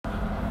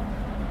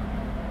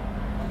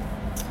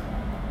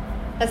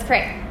Let's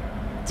pray.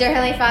 Dear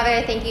Heavenly Father,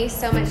 I thank you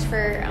so much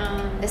for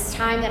this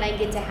time that I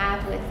get to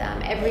have with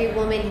every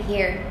woman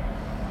here.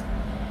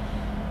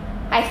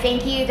 I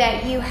thank you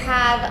that you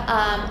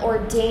have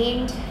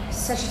ordained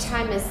such a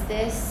time as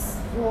this.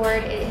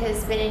 Lord, it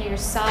has been in your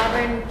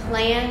sovereign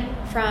plan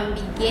from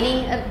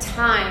beginning of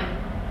time.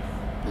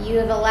 You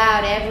have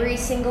allowed every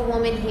single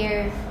woman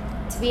here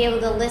to be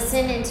able to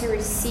listen and to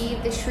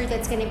receive the truth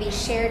that's going to be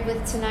shared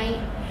with tonight.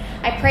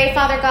 I pray,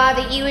 Father God,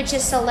 that you would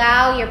just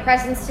allow your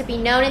presence to be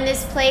known in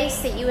this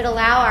place, that you would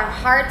allow our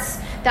hearts,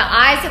 the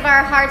eyes of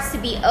our hearts to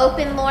be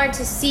open, Lord,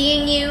 to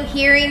seeing you,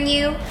 hearing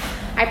you.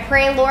 I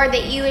pray, Lord,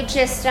 that you would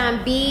just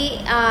be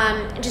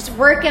just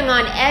working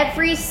on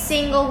every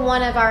single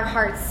one of our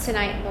hearts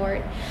tonight,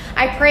 Lord.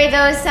 I pray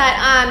those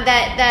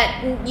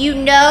that you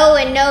know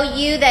and know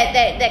you,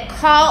 that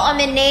call on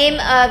the name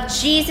of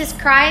Jesus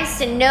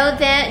Christ and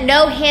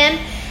know him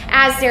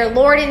as their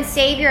Lord and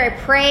Savior. I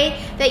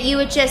pray that you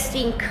would just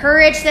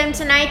encourage them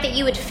tonight, that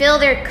you would fill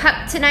their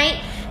cup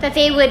tonight, that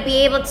they would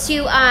be able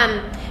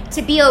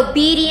to be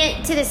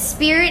obedient to the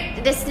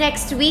Spirit this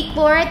next week,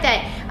 Lord,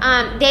 that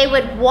they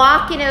would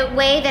walk in a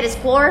way that is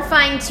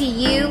glorifying to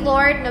you,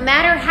 Lord, no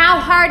matter how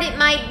hard it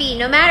might be,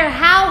 no matter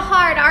how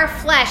hard our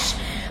flesh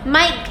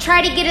might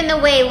try to get in the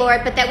way,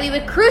 Lord, but that we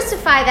would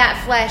crucify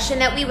that flesh and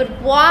that we would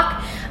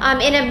walk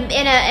in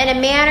a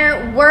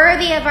manner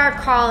worthy of our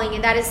calling,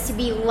 and that is to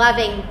be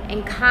loving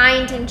and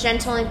kind and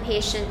gentle and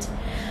patient.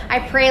 I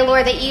pray,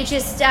 Lord, that you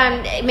just,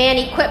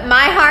 equip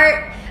my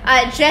heart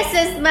just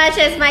as much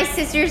as my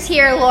sisters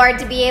here, Lord,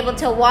 to be able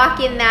to walk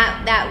in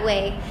that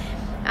way.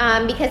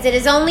 Because it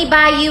is only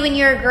by you and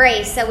your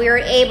grace that we are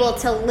able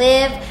to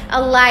live a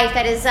life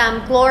that is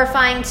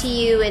glorifying to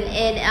you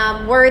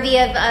and worthy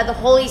of the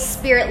Holy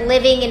Spirit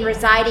living and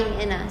residing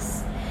in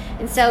us.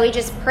 And so we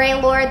just pray,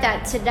 Lord,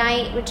 that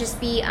tonight would just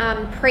be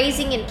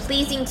praising and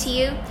pleasing to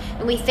you.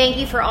 And we thank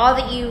you for all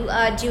that you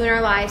do in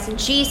our lives. In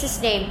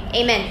Jesus' name,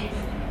 amen.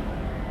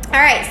 All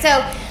right, so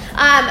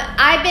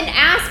I've been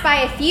asked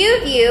by a few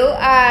of you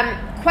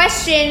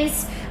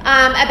questions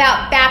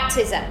about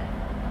baptism.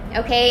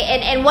 Okay,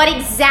 and what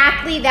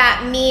exactly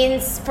that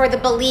means for the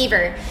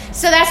believer.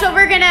 So that's what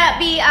we're going to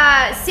be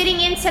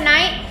sitting in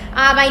tonight.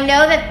 I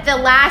know that the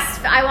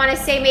last, I want to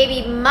say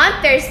maybe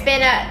month, there's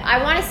been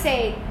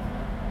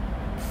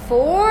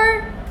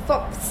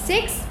five,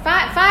 six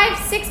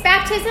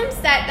baptisms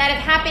that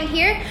have happened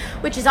here,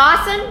 which is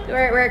awesome.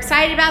 We're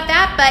excited about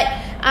that. But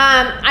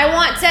I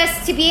want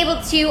us to be able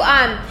to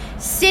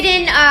sit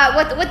in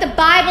what the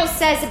Bible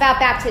says about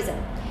baptism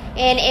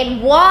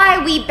and why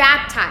we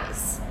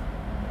baptize.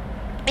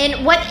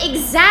 And what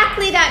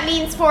exactly that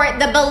means for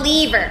the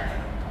believer.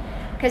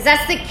 Because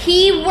that's the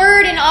key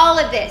word in all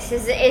of this,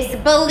 is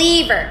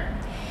believer.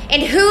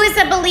 And who is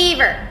a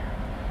believer?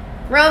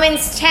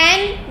 Romans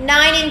 10,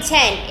 9 and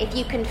 10. If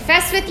you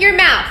confess with your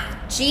mouth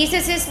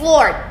Jesus is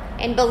Lord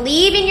and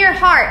believe in your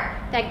heart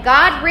that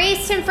God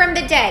raised him from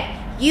the dead,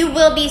 you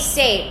will be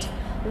saved.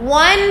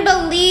 One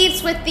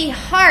believes with the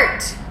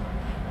heart,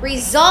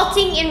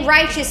 resulting in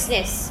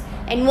righteousness,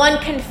 and one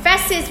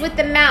confesses with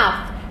the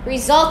mouth,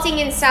 resulting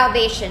in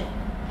salvation.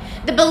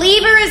 The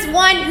believer is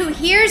one who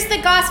hears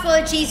the gospel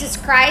of Jesus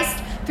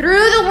Christ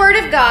through the word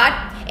of God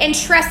and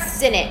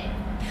trusts in it.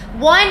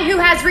 One who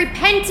has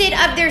repented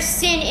of their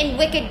sin and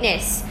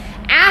wickedness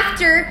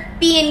after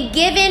being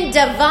given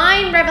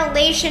divine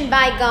revelation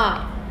by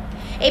God.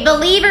 A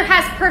believer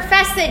has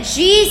professed that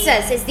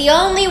Jesus is the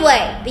only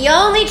way, the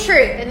only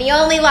truth, and the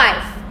only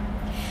life.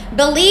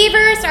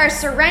 Believers are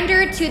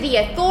surrendered to the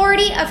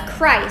authority of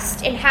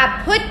Christ and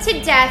have put to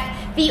death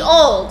the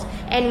old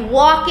and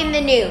walk in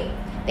the new.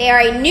 They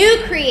are a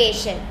new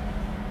creation.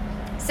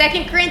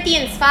 2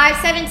 Corinthians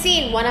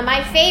 5:17, one of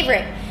my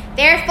favorite.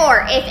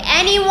 Therefore, if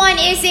anyone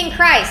is in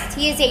Christ,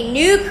 he is a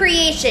new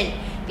creation.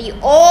 The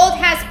old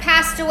has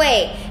passed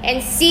away,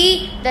 and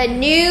see, the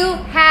new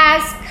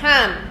has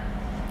come.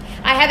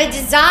 I have a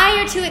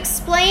desire to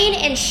explain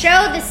and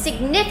show the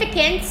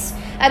significance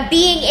of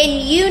being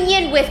in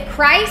union with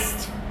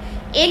Christ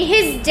in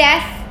his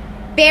death,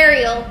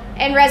 burial,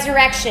 and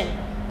resurrection.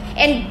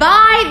 And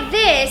by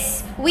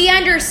this, we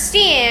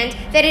understand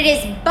that it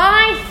is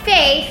by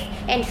faith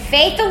and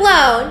faith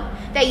alone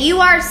that you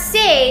are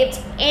saved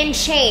and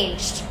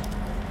changed.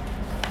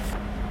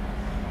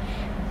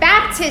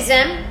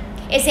 Baptism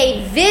is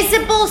a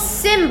visible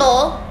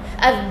symbol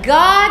of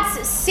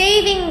God's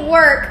saving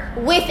work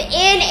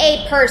within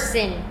a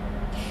person.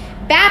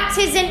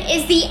 Baptism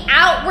is the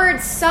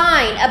outward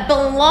sign of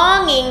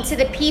belonging to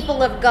the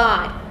people of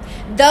God,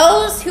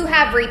 those who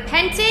have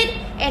repented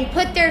and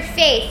put their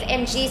faith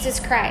in Jesus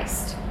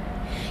Christ.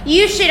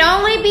 You should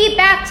only be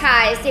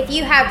baptized if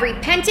you have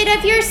repented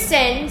of your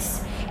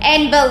sins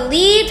and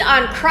believed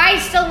on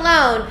Christ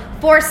alone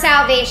for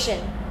salvation.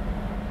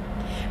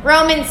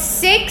 Romans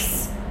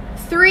 6,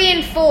 3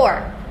 and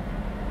 4.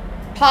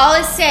 Paul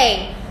is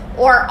saying,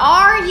 or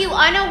are you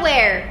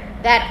unaware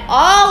that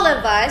all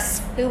of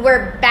us who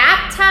were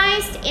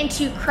baptized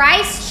into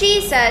Christ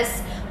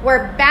Jesus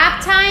were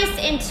baptized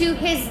into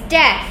his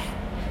death?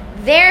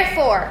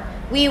 Therefore,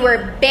 We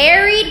were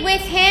buried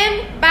with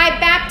him by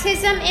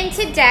baptism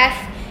into death,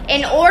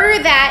 in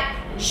order that,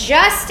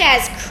 just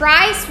as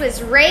Christ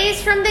was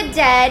raised from the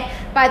dead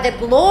by the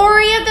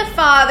glory of the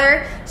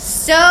Father,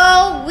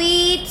 so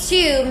we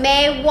too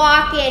may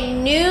walk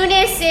in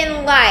newness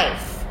in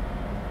life.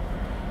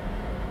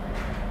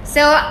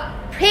 So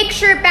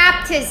picture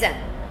baptism.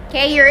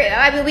 Okay,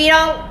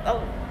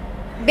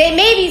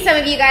 maybe some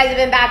of you guys have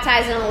been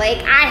baptized in a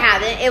lake. I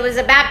haven't. It was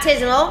a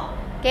baptismal.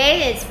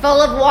 Okay, it's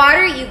full of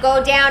water. You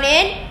go down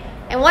in.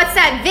 And what's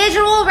that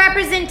visual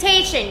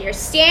representation? You're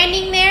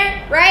standing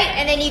there, right?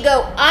 And then you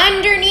go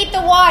underneath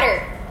the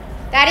water.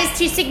 That is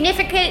to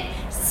signify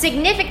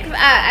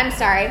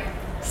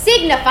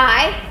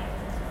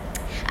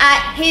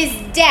his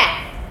death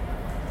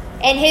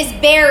and his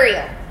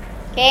burial.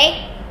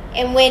 Okay?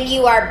 And when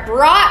you are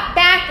brought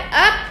back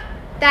up,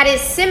 that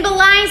is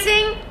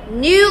symbolizing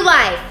new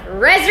life,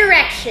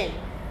 resurrection.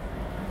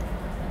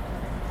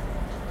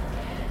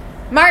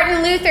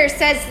 Martin Luther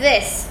says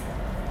this: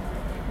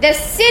 the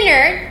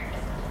sinner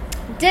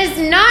does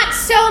not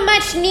so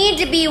much need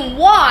to be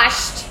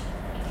washed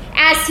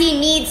as he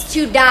needs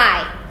to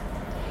die.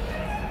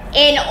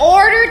 In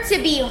order to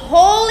be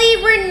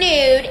wholly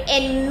renewed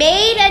and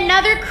made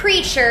another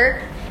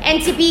creature,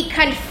 and to be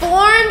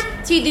conformed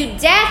to the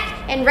death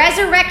and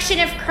resurrection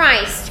of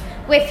Christ,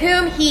 with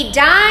whom he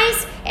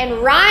dies and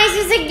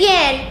rises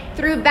again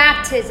through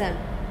baptism.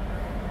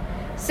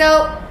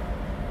 So,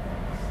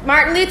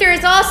 Martin Luther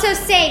is also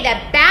saying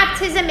that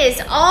baptism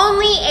is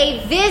only a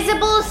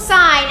visible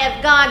sign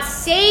of God's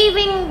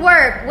saving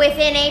work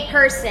within a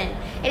person.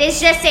 It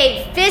is just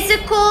a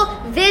physical,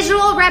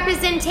 visual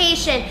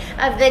representation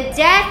of the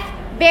death,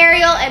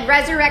 burial, and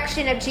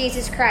resurrection of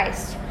Jesus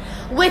Christ.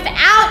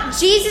 Without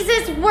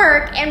Jesus'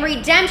 work and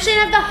redemption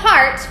of the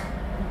heart,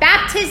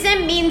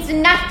 baptism means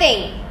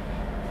nothing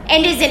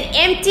and is an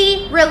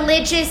empty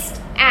religious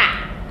act.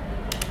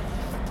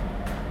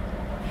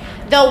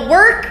 The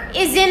work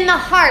is in the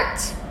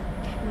heart.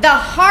 The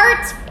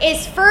heart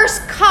is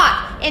first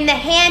caught in the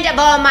hand of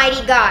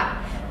Almighty God,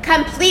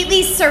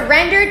 completely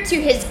surrendered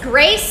to his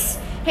grace,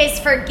 his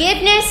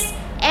forgiveness,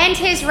 and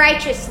his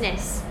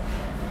righteousness.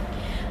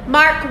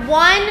 Mark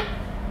 1,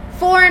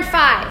 4 and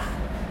 5.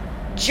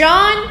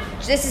 John,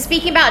 this is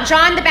speaking about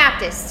John the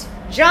Baptist.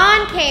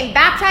 John came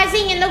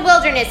baptizing in the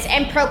wilderness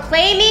and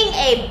proclaiming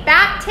a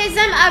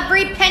baptism of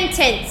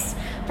repentance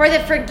for the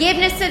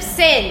forgiveness of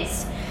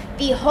sins.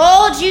 The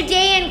whole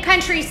Judean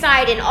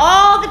countryside and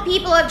all the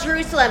people of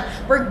Jerusalem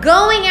were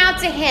going out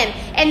to him,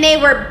 and they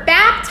were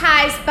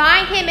baptized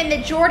by him in the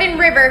Jordan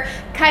River,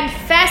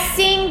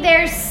 confessing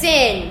their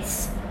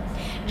sins.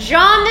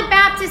 John the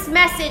Baptist's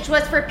message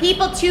was for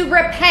people to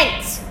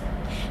repent.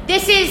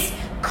 This is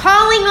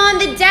calling on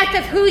the death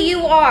of who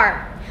you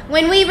are.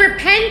 When we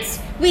repent,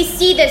 we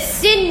see the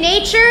sin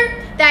nature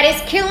that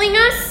is killing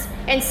us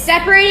and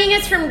separating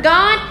us from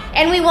God,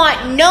 and we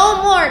want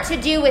no more to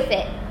do with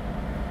it.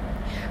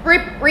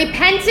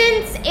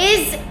 Repentance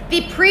is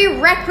the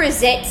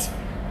prerequisite,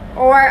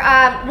 or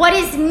what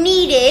is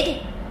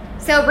needed.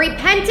 So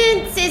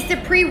repentance is the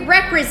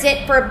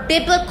prerequisite for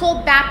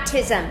biblical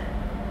baptism.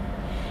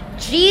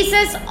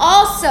 Jesus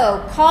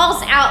also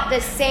calls out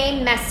the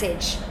same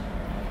message.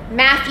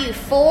 Matthew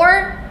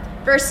 4,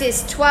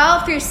 verses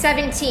 12 through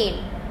 17.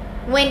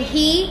 When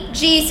he,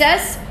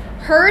 Jesus,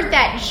 heard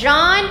that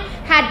John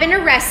had been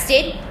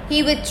arrested,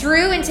 he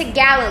withdrew into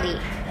Galilee.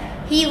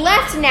 He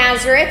left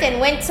Nazareth and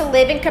went to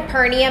live in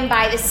Capernaum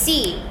by the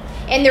sea,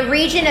 in the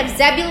region of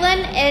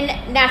Zebulun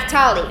and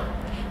Naphtali.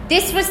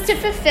 This was to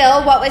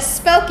fulfill what was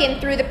spoken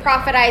through the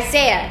prophet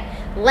Isaiah: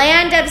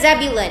 land of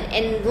Zebulun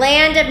and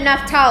land of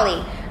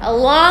Naphtali,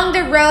 along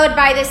the road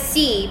by the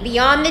sea,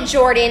 beyond the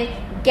Jordan,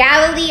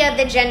 Galilee of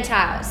the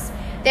Gentiles.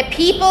 The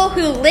people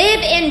who live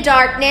in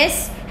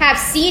darkness have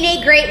seen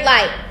a great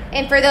light,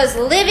 and for those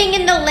living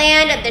in the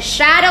land of the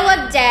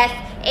shadow of death,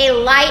 a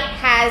light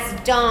has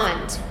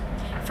dawned.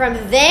 From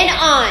then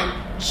on,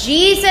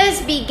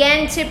 Jesus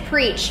began to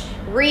preach,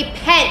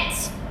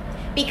 repent,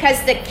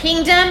 because the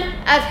kingdom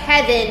of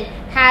heaven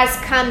has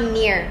come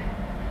near.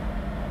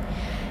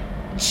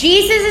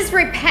 Jesus'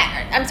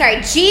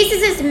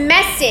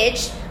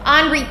 message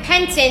on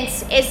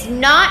repentance is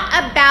not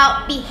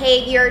about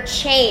behavior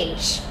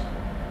change.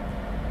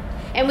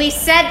 And I've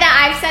said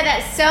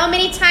that so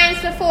many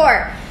times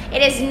before.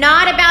 It is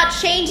not about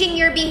changing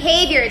your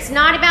behavior. It's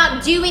not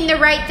about doing the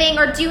right thing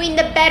or doing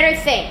the better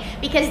thing,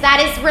 because that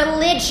is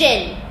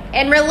religion,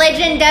 and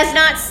religion does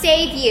not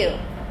save you.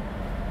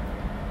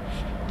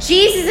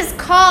 Jesus'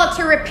 call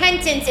to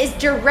repentance is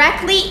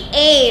directly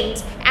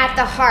aimed at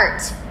the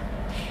heart.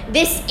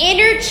 This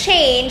inner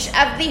change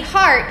of the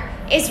heart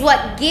is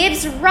what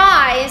gives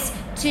rise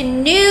to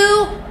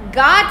new,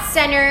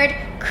 God-centered,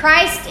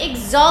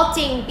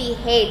 Christ-exalting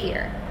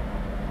behavior.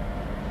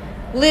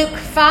 Luke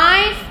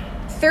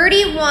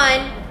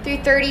 5:31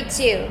 through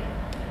 32.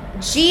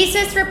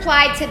 Jesus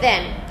replied to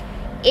them,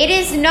 "It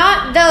is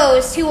not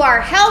those who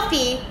are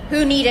healthy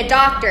who need a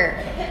doctor,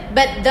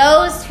 but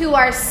those who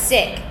are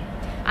sick.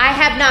 I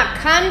have not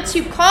come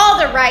to call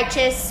the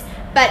righteous,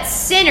 but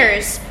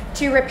sinners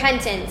to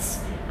repentance.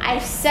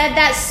 I've said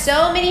that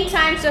so many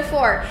times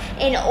before.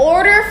 In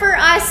order for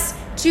us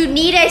to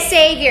need a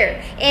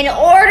Savior, in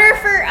order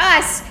for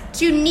us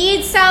to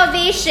need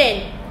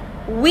salvation,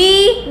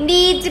 we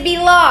need to be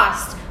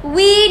lost.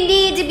 We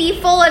need to be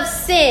full of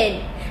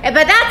sin. But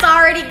that's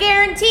already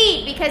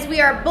guaranteed because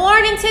we are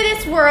born into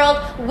this world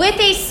with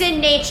a sin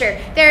nature.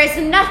 There is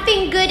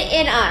nothing good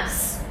in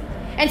us.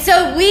 And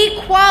so we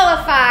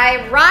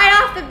qualify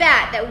right off the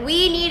bat that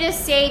we need a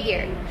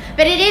Savior.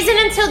 But it isn't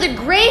until the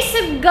grace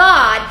of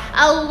God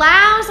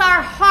allows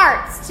our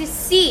hearts to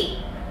see.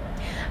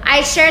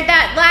 I shared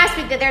that last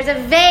week, that there's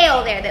a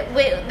veil there,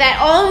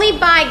 that only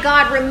by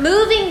God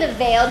removing the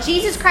veil,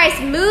 Jesus Christ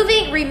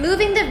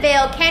removing the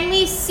veil, can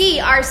we see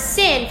our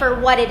sin for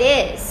what it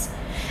is.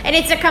 And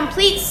it's a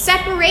complete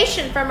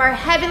separation from our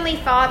Heavenly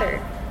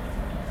Father.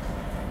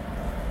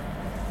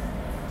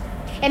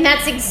 And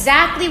that's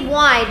exactly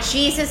why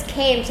Jesus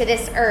came to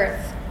this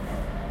earth.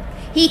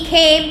 He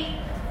came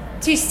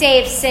to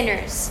save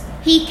sinners.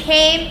 He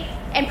came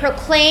and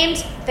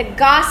proclaimed the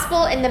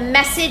gospel and the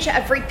message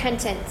of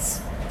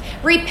repentance.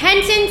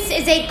 Repentance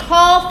is a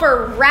call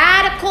for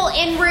radical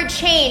inward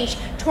change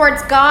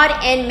towards God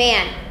and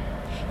man.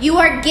 You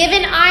are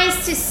given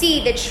eyes to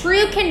see the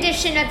true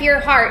condition of your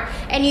heart,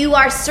 and you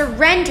are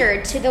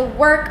surrendered to the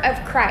work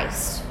of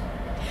Christ.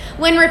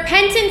 When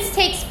repentance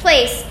takes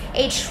place,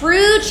 a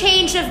true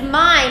change of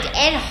mind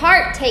and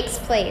heart takes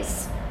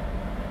place,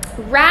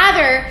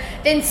 rather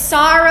than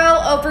sorrow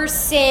over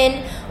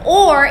sin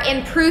or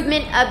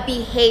improvement of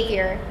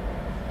behavior.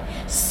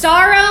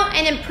 Sorrow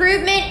and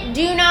improvement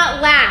do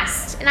not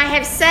last. And I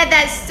have said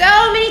that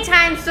so many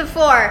times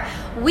before.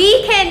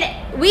 We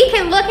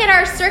can look at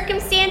our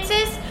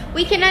circumstances.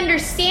 We can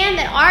understand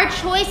that our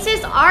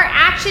choices, our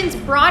actions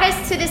brought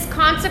us to this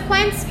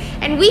consequence,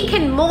 and we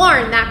can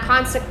mourn that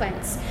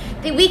consequence.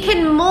 That we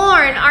can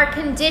mourn our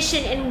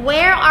condition and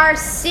where our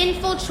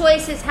sinful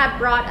choices have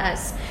brought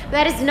us.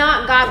 That is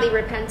not godly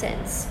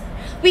repentance.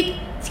 We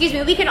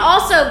can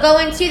also go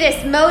into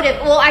this motive,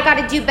 well, I got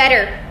to do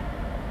better.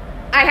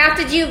 I have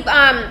to do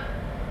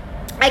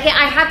I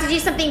have to do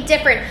something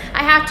different.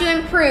 I have to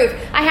improve.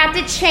 I have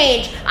to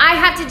change. I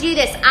have to do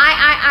this.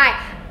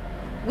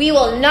 We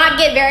will not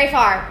get very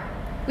far.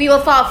 We will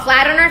fall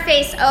flat on our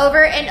face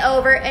over and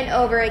over and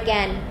over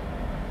again.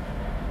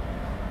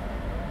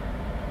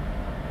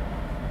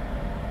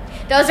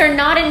 Those are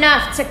not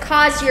enough to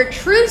cause your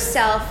true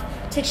self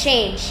to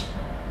change.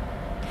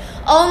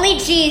 Only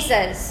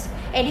Jesus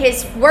and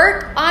his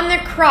work on the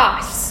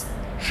cross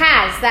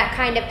has that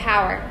kind of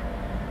power.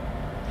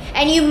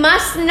 And you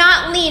must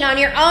not lean on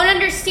your own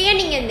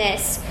understanding in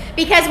this,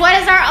 because what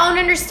has our own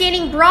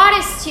understanding brought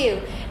us to?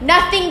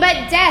 Nothing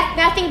but death,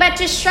 nothing but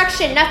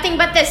destruction, nothing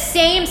but the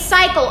same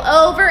cycle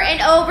over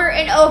and over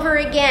and over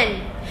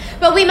again.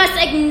 But we must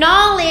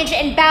acknowledge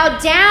and bow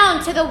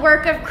down to the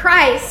work of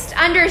Christ,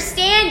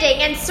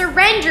 understanding and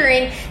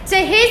surrendering to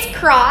his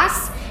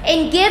cross,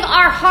 and give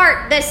our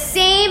heart the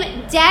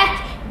same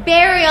death,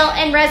 burial,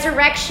 and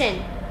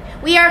resurrection.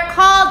 We are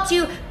called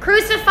to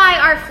crucify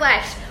our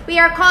flesh. We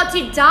are called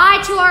to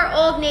die to our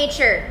old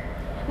nature.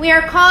 We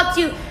are called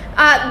to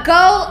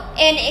go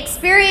and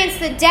experience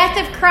the death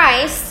of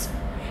Christ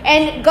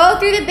and go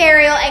through the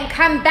burial and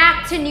come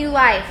back to new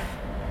life.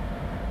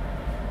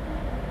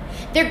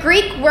 The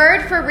Greek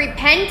word for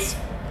repent,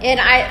 and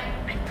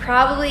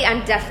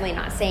I'm definitely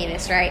not saying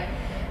this right,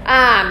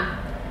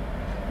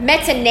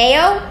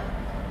 metaneo,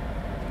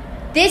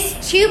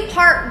 this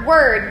two-part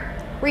word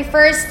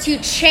refers to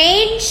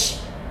change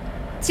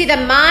to the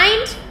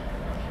mind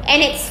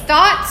and its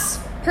thoughts,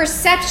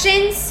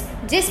 perceptions,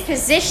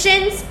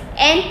 dispositions,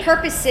 and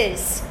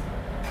purposes.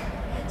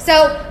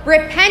 So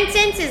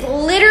repentance is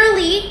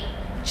literally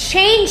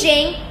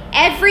changing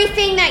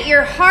everything that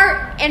your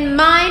heart and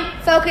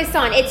mind focus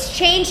on. It's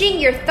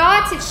changing your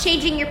thoughts, it's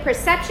changing your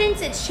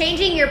perceptions, it's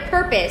changing your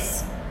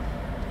purpose.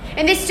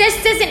 And this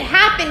just doesn't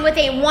happen with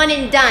a one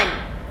and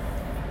done.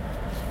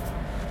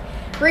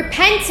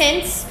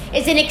 Repentance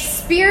is an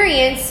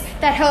experience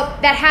that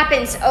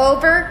happens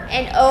over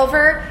and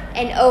over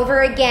and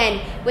over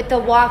again with the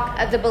walk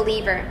of the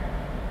believer.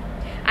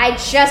 I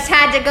just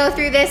had to go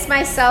through this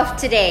myself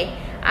today.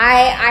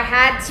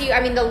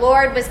 The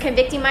Lord was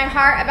convicting my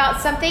heart about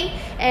something,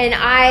 and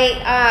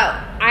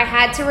I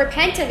had to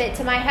repent of it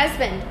to my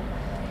husband.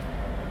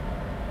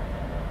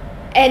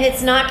 And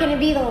it's not going to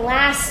be the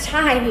last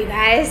time, you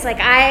guys.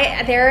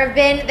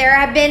 There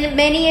have been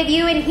many of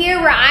you in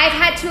here where I've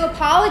had to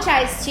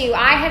apologize to.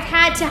 I have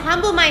had to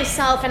humble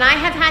myself, and I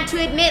have had to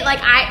admit,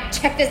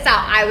 check this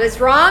out. I was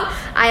wrong.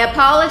 I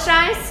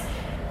apologize.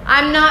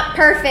 I'm not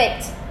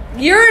perfect.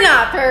 You're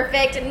not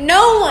perfect.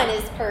 No one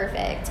is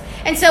perfect.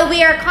 And so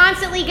we are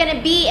constantly going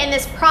to be in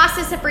this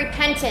process of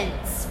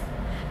repentance.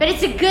 But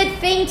it's a good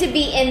thing to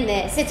be in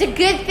this. It's a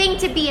good thing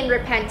to be in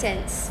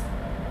repentance.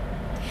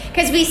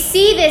 Because we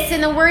see this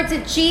in the words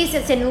of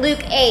Jesus in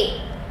Luke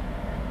 8.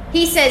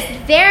 He says,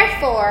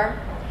 therefore,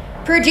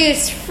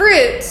 produce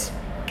fruit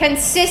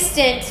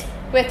consistent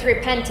with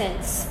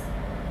repentance.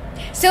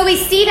 So we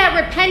see that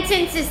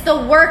repentance is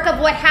the work of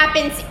what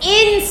happens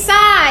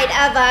inside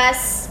of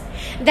us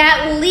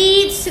that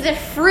leads to the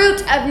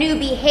fruit of new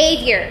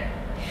behavior.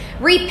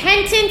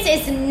 Repentance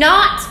is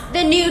not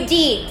the new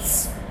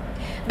deeds,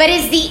 but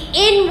is the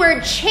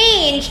inward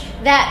change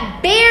that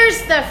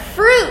bears the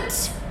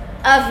fruit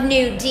of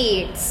new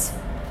deeds.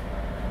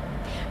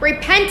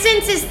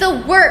 Repentance is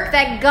the work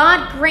that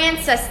God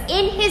grants us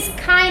in his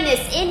kindness,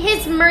 in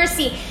his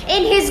mercy,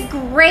 in his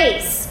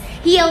grace.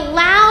 He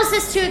allows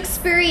us to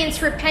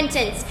experience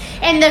repentance.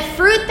 And the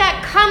fruit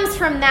that comes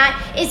from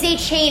that is a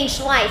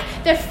changed life.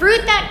 The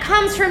fruit that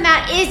comes from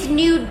that is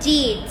new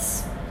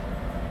deeds.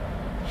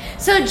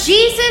 So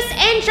Jesus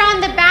and John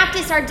the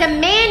Baptist are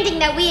demanding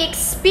that we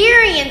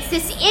experience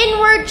this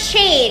inward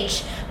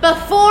change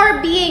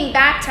before being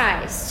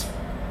baptized.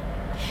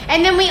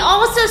 And then we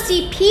also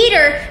see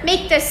Peter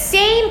make the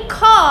same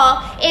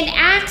call in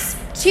Acts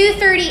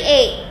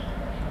 2:38.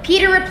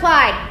 Peter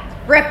replied,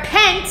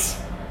 "Repent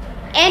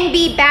and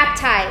be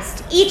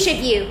baptized, each of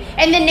you,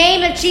 in the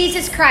name of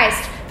Jesus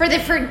Christ, for the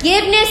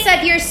forgiveness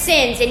of your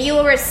sins, and you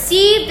will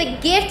receive the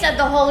gift of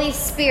the Holy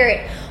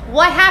Spirit."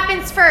 What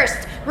happens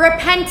first?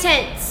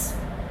 Repentance,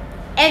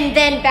 and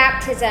then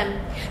baptism.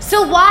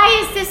 So why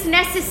is this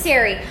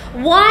necessary?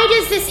 Why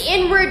does this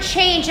inward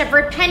change of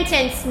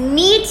repentance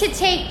need to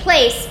take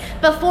place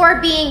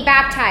before being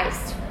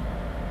baptized?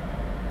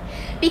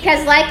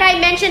 Because like I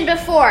mentioned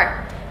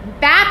before,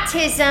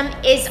 baptism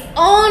is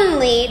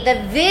only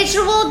the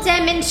visual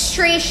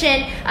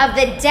demonstration of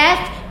the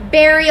death,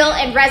 burial,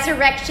 and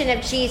resurrection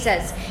of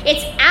Jesus.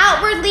 It's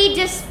outwardly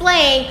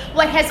displaying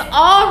what has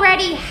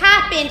already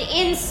happened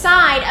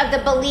inside of the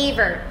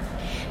believer.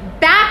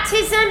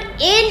 Baptism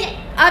in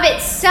of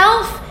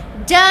itself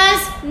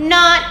does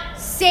not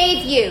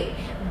save you.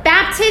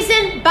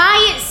 Baptism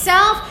by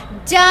itself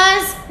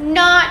does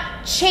not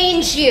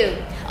change you.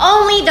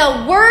 Only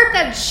the work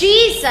of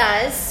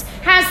Jesus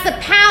has the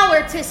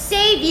power to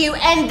save you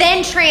and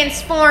then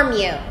transform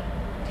you.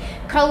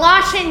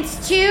 Colossians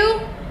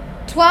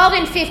 2:12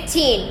 and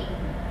 15.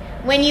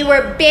 When you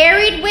were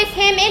buried with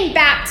him in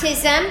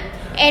baptism,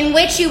 in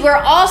which you were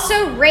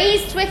also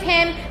raised with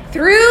him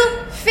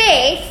through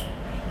faith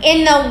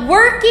in the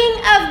working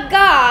of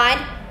God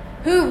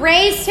who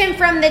raised him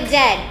from the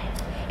dead.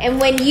 And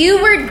when you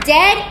were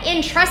dead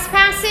in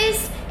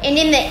trespasses and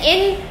in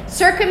the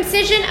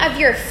uncircumcision of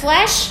your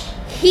flesh,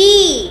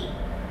 he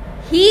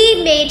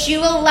made you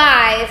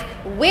alive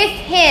with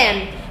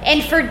him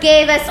and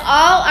forgave us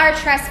all our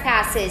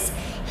trespasses.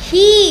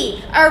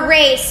 He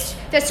erased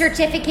the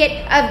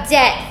certificate of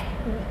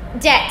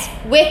debt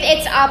with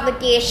its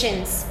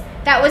obligations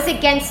that was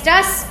against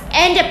us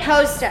and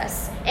opposed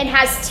us, and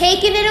has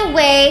taken it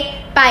away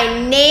by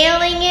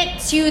nailing it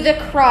to the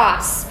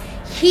cross.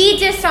 He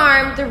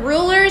disarmed the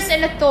rulers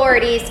and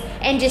authorities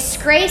and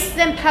disgraced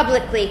them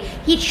publicly.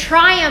 He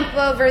triumphed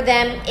over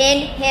them in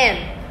him.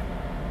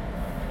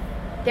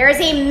 There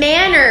is a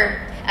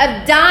manner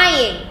of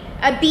dying,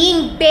 of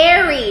being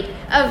buried,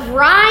 of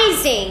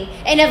rising,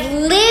 and of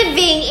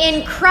living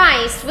in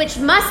Christ, which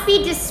must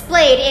be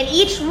displayed in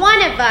each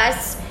one of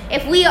us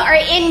if we are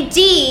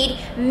indeed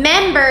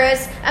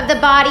members of the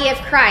body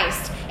of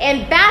Christ.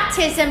 And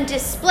baptism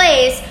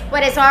displays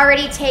what has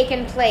already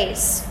taken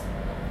place.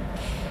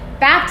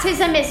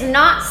 Baptism is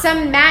not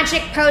some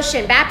magic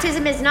potion.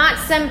 Baptism is not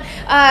some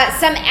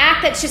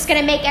act that's just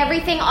going to make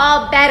everything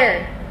all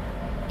better.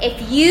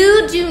 If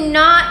you do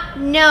not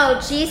know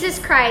Jesus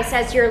Christ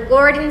as your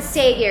Lord and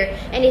Savior,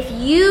 and if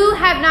you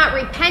have not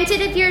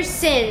repented of your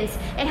sins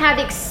and have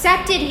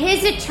accepted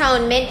his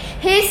atonement,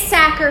 his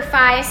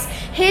sacrifice,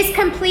 his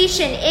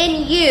completion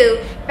in you,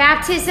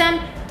 baptism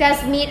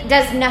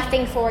does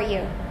nothing for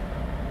you.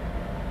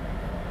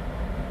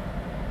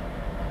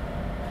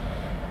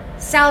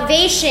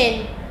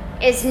 Salvation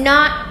is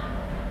not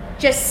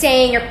just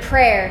saying a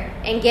prayer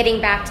and getting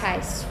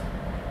baptized.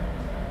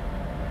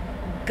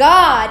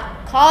 God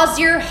calls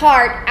your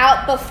heart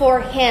out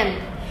before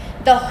him.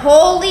 The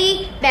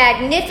holy,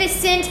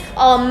 magnificent,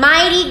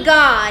 almighty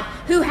God,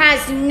 who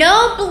has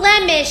no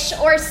blemish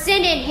or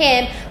sin in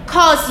him,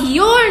 calls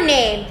your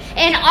name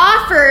and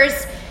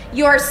offers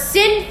your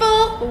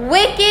sinful,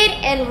 wicked,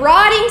 and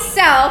rotting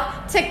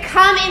self to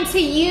come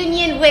into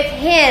union with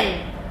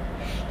him.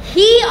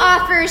 He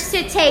offers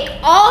to take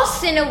all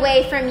sin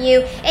away from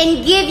you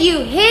and give you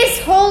his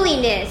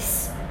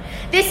holiness.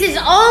 This is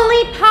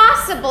only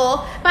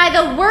possible by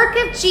the work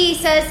of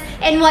Jesus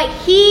and what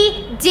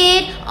he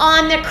did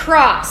on the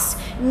cross.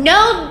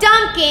 No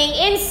dunking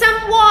in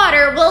some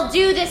water will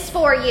do this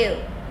for you.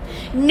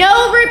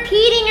 No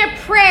repeating a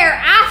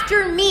prayer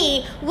after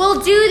me will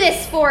do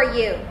this for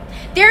you.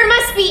 There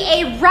must be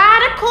a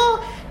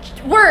radical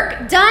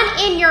work done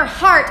in your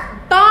heart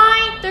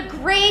by the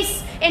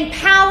grace and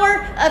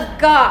power of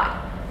God.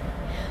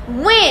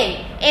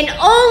 When and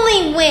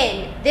only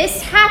when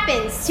this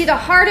happens to the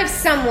heart of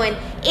someone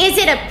is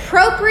it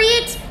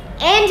appropriate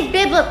and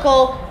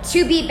biblical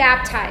to be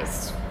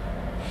baptized.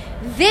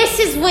 This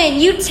is when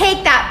you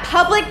take that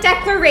public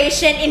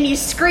declaration and you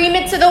scream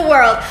it to the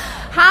world.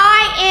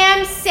 I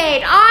am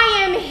saved.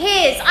 I am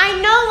his. I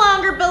no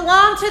longer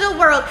belong to the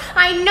world.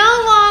 I no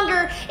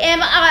longer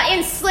am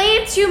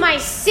enslaved to my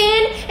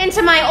sin and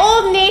to my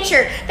old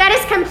nature. That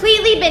has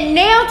completely been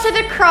nailed to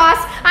the cross.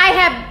 I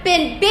have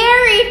been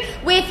buried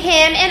with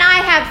him, and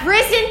I have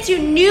risen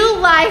to new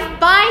life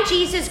by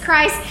Jesus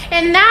Christ.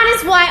 And that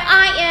is why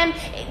I am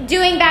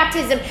doing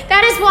baptism.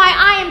 That is why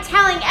I am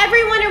telling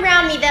everyone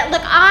around me that,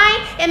 look,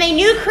 I am a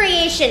new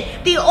creation.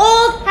 The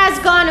old has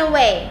gone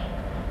away.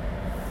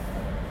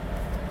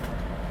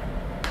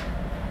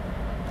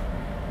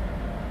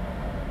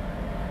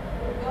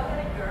 Go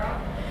ahead,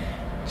 girl.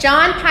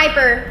 John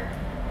Piper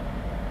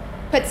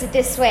puts it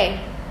this way.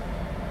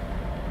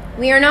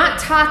 We are not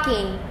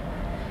talking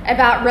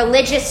about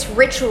religious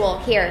ritual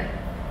here.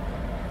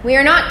 We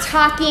are not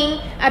talking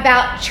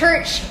about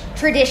church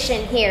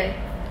tradition here.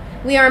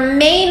 We are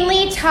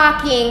mainly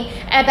talking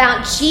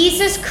about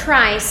Jesus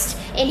Christ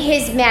and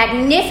his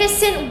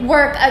magnificent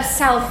work of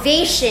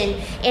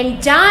salvation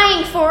and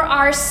dying for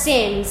our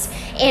sins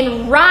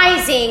and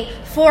rising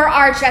for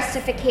our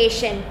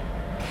justification.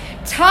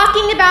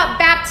 Talking about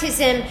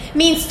baptism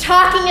means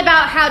talking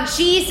about how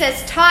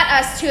Jesus taught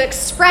us to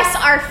express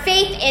our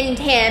faith in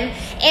him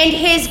and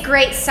his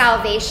great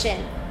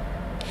salvation.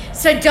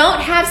 So don't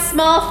have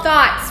small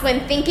thoughts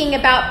when thinking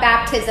about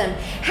baptism.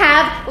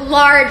 Have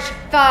large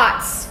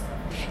thoughts.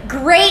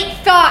 Great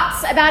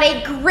thoughts about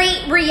a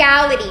great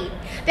reality.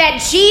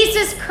 That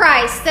Jesus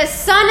Christ, the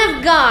Son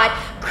of God,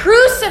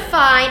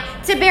 crucified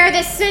to bear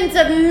the sins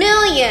of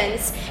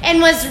millions and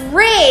was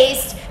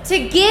raised to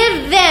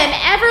give them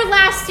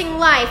everlasting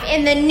life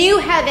in the new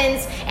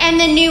heavens and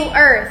the new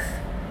earth.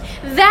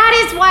 That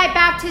is why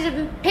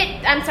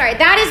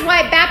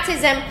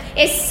baptism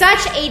is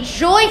such a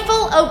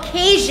joyful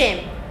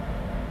occasion.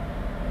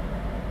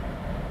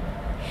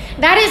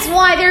 That is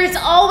why there is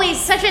always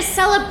such a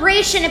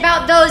celebration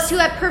about those who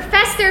have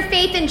professed their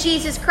faith in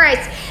Jesus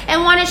Christ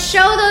and want to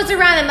show those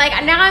around them, like,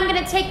 now I'm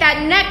going to take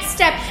that next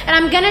step and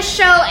I'm going to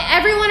show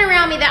everyone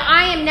around me that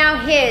I am now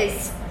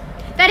his.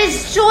 That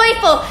is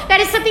joyful. That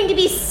is something to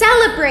be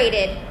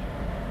celebrated.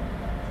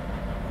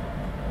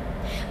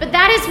 But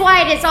that is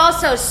why it is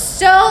also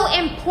so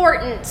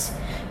important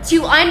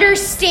to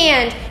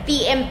understand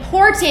the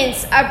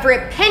importance of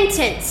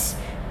repentance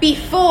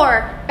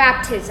before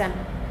baptism.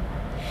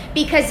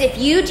 Because if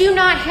you do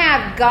not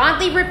have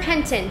godly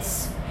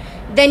repentance,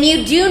 then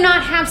you do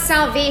not have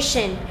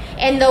salvation,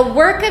 and the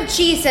work of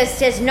Jesus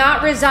does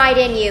not reside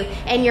in you,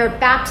 and your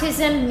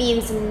baptism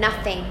means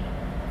nothing.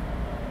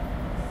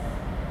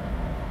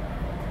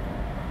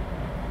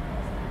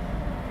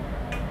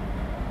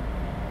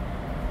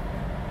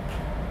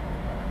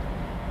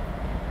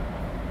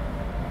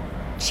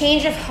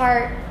 Change of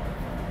heart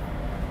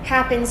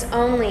happens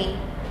only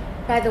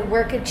by the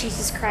work of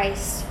Jesus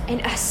Christ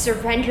and us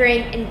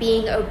surrendering and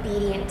being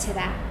obedient to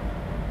that.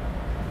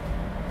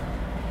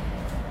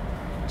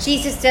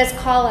 Jesus does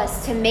call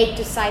us to make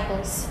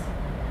disciples.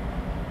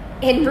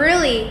 And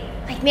really,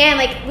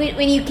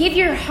 when you give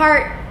your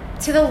heart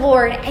to the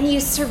Lord and you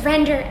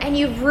surrender and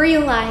you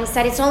realize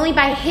that it's only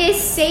by his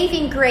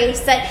saving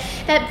grace that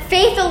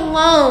faith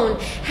alone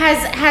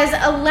has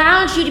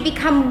allowed you to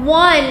become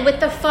one with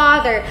the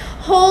Father,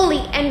 holy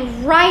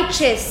and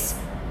righteous.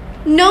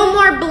 No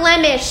more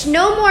blemish,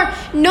 no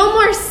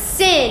more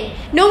sin,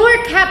 no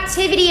more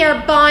captivity or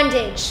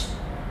bondage.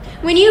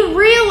 When you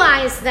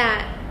realize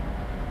that,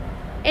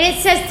 and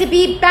it says to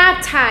be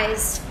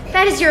baptized,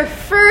 that is your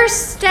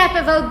first step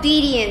of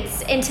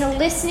obedience into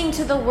listening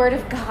to the Word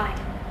of God.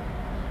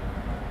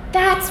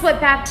 That's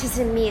what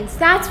baptism means.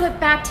 That's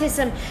what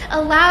baptism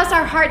allows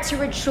our heart to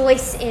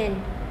rejoice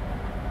in.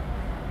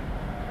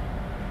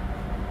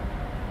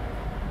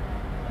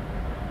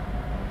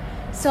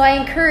 So I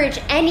encourage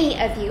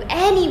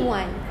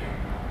anyone,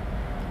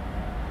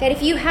 that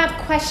if you have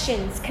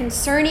questions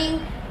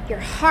concerning your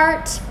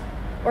heart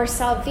or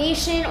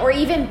salvation or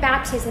even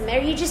baptism, or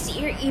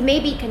you may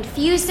be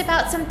confused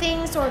about some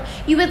things, or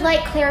you would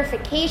like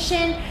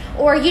clarification,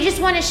 or you just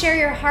want to share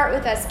your heart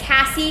with us,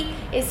 Cassie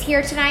is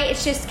here tonight.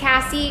 It's just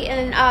Cassie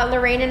and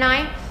Lorraine and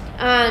I.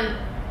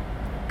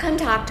 Come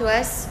talk to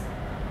us,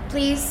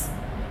 please.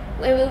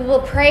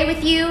 We'll pray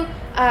with you.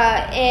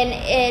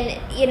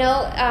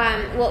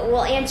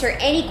 We'll answer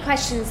any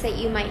questions that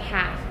you might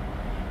have.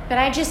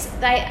 But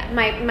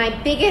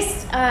my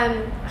biggest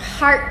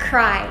heart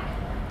cry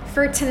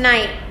for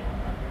tonight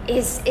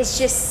is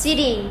just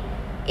sitting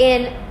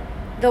in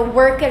the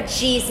work of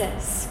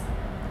Jesus,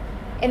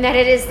 and that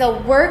it is the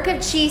work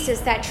of Jesus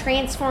that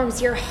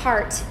transforms your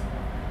heart.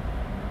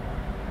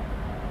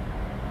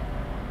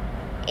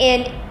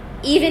 And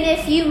even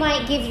if you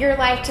might give your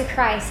life to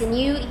Christ and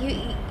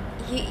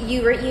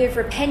you've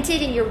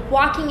repented and you're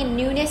walking in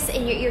newness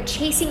and you're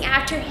chasing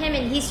after him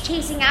and he's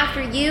chasing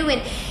after you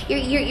and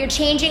you're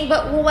changing,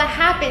 but what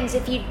happens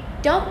if you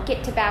don't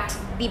get to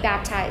be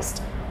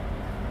baptized?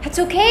 That's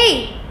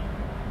okay.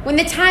 When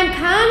the time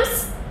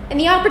comes and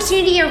the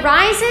opportunity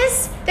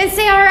arises, then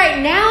say, all right,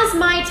 now's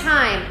my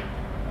time.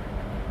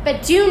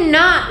 But do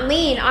not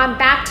lean on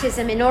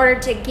baptism in order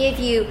to give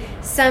you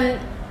some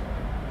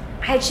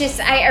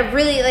I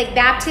really like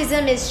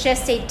baptism is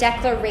just a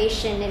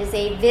declaration. It is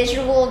a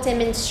visual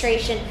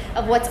demonstration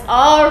of what's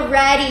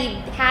already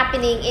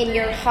happening in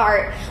your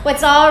heart,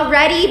 what's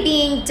already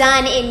being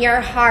done in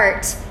your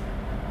heart.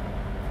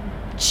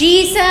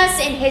 Jesus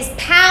and his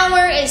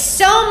power is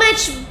so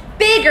much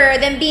bigger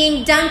than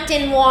being dunked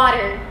in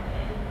water.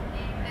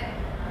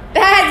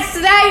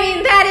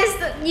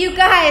 You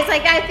guys,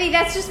 I think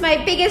that's just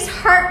my biggest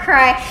heart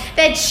cry,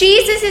 that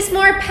Jesus is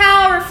more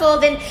powerful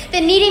than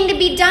needing to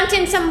be dunked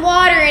in some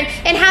water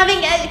and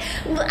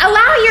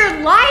allow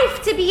your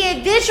life to be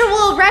a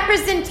visual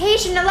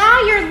representation.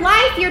 Allow your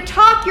life, your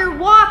talk, your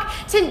walk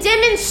to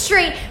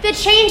demonstrate the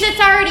change that's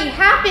already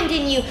happened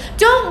in you.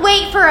 Don't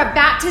wait for a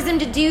baptism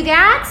to do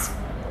that.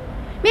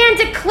 Man,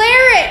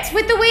 declare it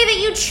with the way that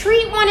you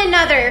treat one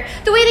another,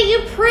 the way that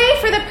you pray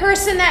for the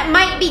person that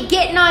might be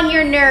getting on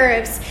your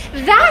nerves.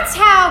 That's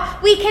how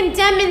we can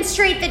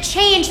demonstrate the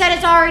change that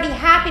is already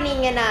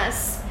happening in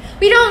us.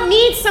 We don't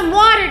need some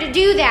water to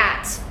do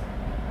that.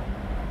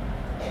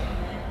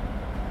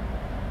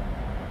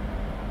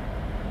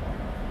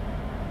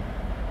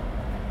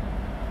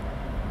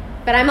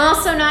 But I'm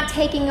also not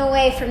taking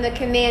away from the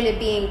command of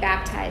being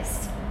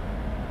baptized.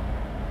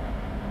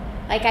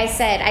 Like I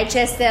said,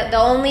 the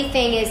only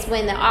thing is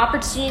when the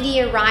opportunity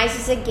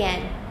arises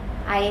again,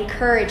 I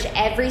encourage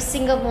every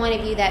single one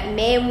of you that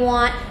may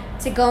want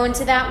to go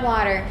into that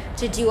water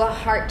to do a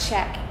heart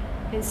check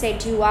and say,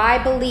 do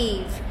I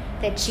believe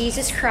that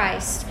Jesus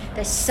Christ,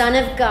 the Son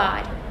of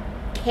God,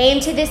 came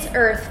to this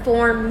earth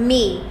for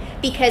me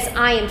because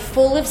I am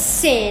full of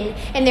sin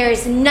and there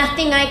is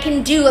nothing I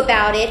can do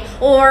about it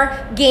or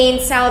gain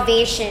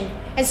salvation?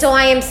 And so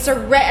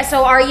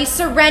so are you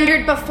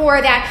surrendered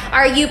before that?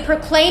 Are you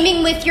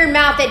proclaiming with your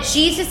mouth that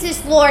Jesus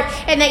is Lord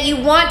and that you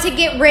want to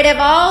get rid of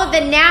all of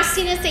the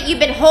nastiness that you've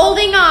been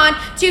holding on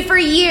to for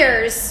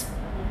years?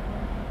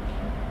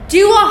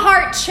 Do a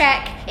heart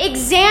check.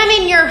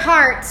 Examine your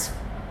heart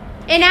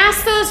and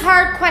ask those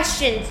hard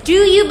questions. Do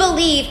you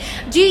believe?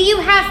 Do you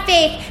have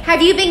faith?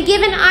 Have you been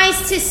given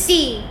eyes to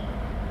see?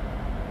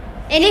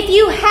 And if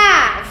you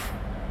have,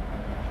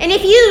 and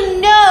if you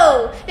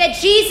know that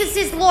Jesus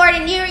is Lord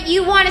and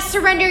you want to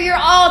surrender your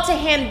all to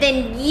him,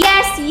 then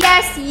yes,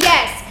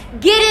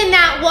 get in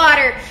that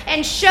water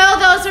and show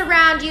those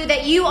around you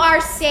that you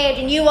are saved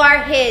and you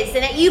are his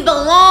and that you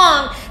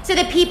belong to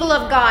the people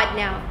of God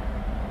now.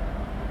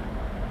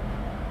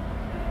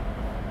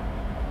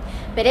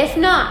 But if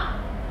not,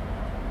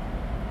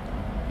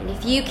 and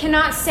if you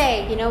cannot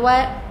say, you know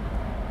what,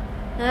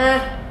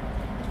 I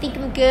think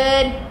I'm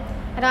good.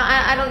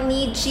 I don't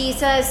need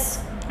Jesus.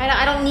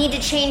 I don't need to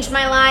change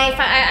my life.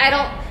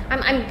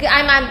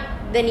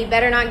 Then you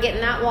better not get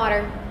in that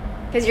water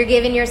because you're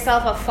giving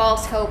yourself a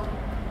false hope.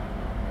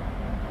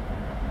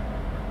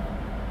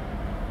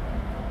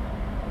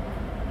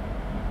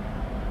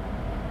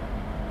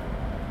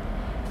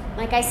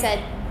 Like I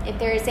said, if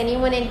there is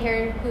anyone in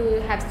here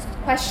who has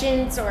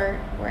questions or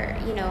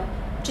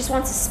just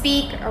wants to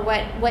speak or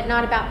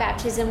whatnot about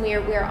baptism, we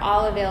are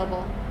all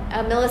available.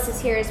 Melissa's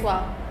here as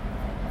well.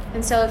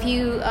 And so if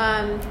you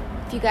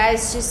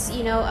guys just,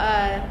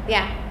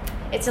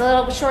 it's a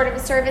little short of a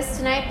service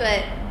tonight,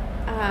 but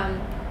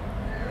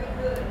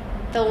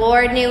the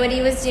Lord knew what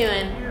he was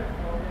doing.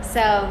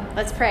 So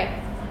let's pray.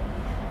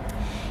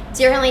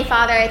 Dear Heavenly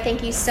Father, I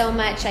thank you so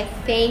much. I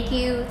thank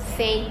you.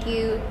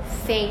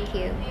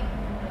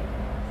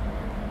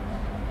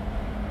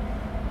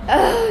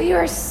 Oh, you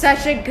are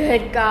such a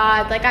good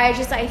God.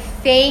 I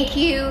thank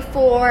you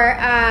for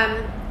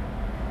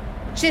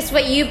just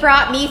what you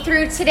brought me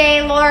through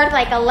today, Lord,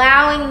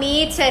 allowing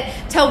me to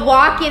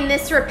walk in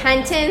this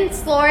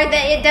repentance, Lord,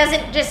 that it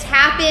doesn't just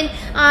happen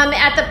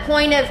at the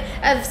point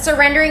of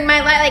surrendering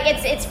my life.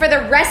 It's for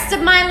the rest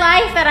of my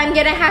life that I'm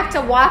going to have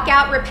to walk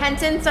out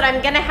repentance, that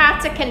I'm going to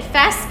have to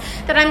confess,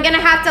 that I'm going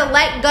to have to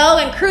let go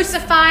and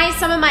crucify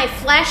some of my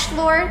flesh,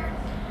 Lord.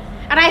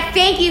 And I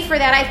thank you for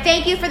that. I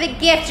thank you for the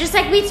gift. Just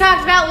like we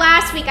talked about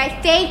last week, I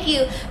thank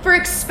you for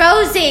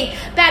exposing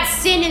that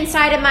sin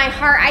inside of my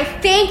heart. I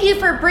thank you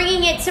for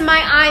bringing it to my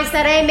eyes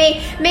that I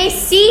may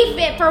see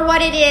it for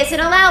what it is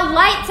and allow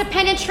light to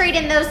penetrate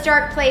in those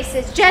dark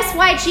places, just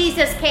why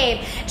Jesus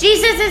came.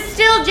 Jesus is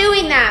still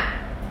doing that.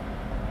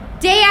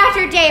 Day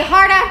after day,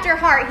 heart after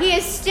heart, he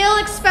is still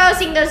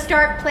exposing those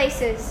dark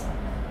places.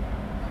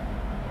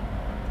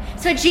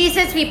 So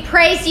Jesus, we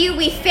praise you.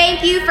 We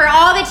thank you for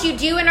all that you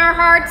do in our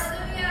hearts.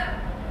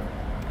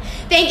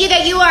 Thank you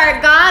that you are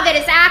a God that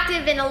is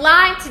active and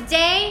alive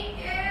today.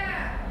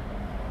 Yeah.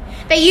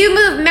 That you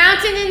move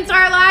mountains into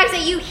our lives,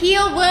 that you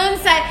heal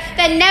wounds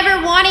that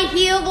never want to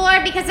heal,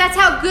 Lord, because that's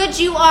how good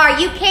you are.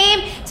 You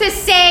came to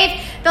save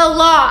the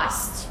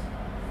lost.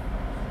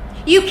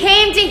 You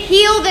came to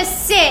heal the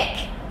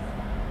sick.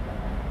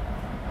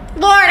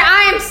 Lord,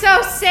 I am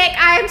so sick.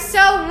 I am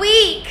so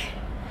weak.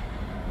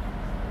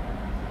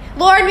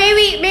 Lord,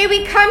 may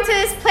we come to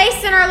this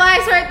place in our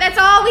lives where that's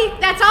all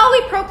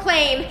we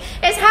proclaim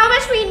is how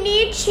much we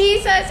need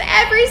Jesus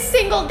every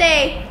single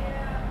day.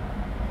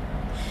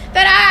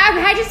 That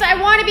I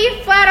want to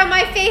be flat on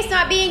my face,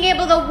 not being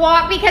able to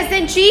walk, because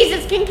then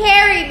Jesus can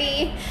carry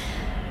me.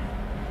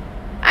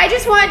 I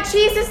just want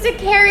Jesus to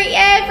carry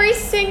every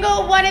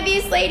single one of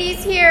these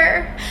ladies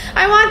here.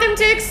 I want them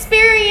to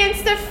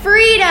experience the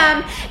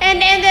freedom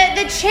and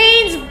the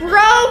chains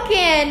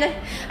broken.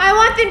 I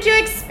want them to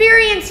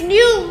experience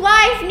new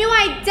life, new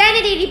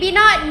identity, to be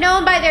not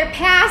known by their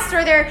past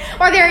or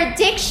their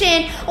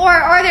addiction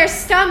or their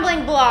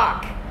stumbling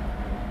block.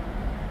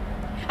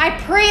 I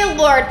pray,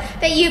 Lord,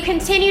 that you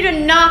continue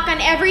to knock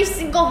on every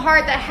single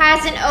heart that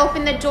hasn't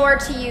opened the door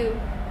to you.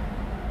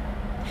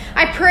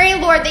 I pray,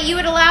 Lord, that you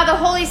would allow the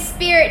Holy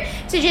Spirit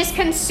to just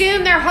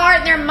consume their heart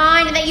and their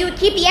mind, and that you would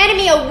keep the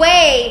enemy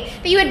away,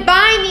 that you would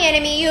bind the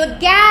enemy, you would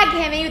gag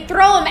him, and you would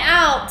throw him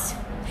out.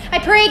 I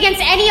pray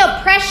against any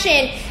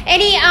oppression,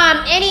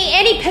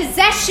 any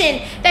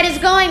possession that is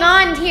going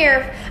on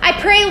here. I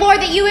pray,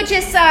 Lord, that you would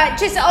just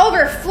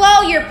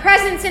overflow your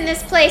presence in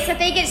this place, that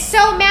they get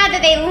so mad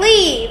that they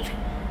leave.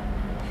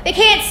 They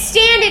can't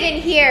stand it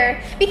in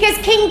here because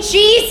King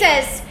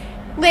Jesus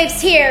lives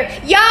here.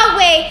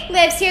 Yahweh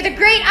lives here, the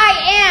great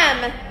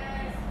I am.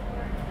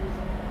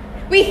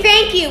 We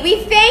thank you.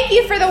 We thank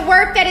you for the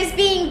work that is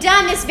being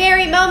done this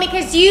very moment,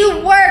 because you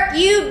work,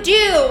 you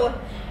do.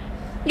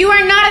 You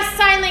are not a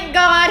silent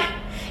God.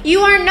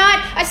 You are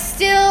not a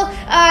still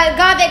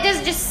God that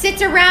doesn't just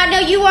sit around. No,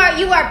 you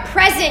are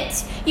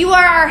present. You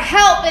are our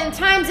help in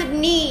times of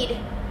need.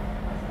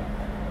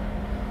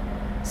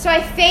 So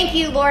I thank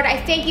you, Lord. I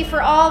thank you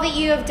for all that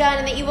you have done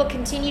and that you will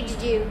continue to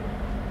do.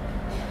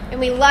 And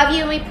we love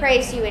you and we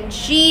praise you in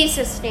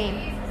Jesus'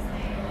 name.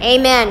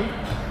 Amen.